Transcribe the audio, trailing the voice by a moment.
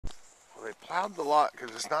They plowed the lot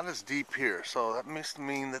because it's not as deep here, so that must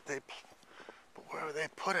mean that but where would they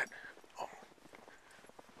put it? Oh,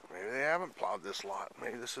 maybe they haven't plowed this lot.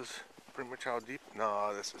 Maybe this is pretty much how deep.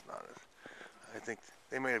 No, this is not. I think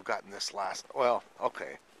they may have gotten this last. Well,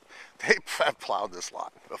 okay, they have plowed this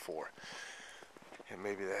lot before, and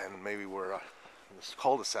maybe we're in this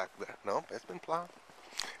cul-de-sac there. No, it's been plowed.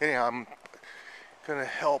 Anyhow, I'm gonna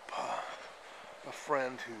help a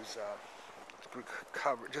friend who's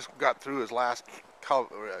just got through his last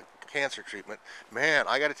cancer treatment. Man,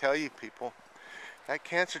 I got to tell you, people, that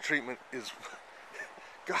cancer treatment is,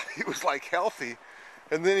 God, he was like healthy,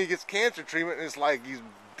 and then he gets cancer treatment, and it's like he's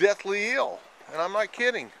deathly ill. And I'm not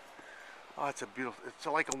kidding. Oh, it's a beautiful. It's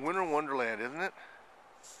like a winter wonderland, isn't it?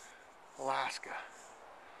 Alaska.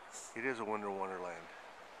 It is a winter wonderland.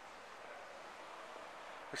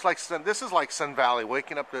 It's like this is like Sun Valley,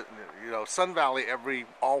 waking up to, Sun Valley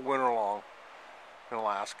all winter long in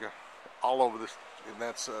Alaska, all over this, and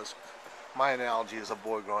that's my analogy as a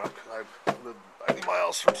boy growing up, because I've lived 90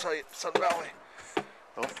 miles from Sun Valley.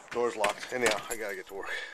 Oh, door's locked. Anyhow, I gotta get to work.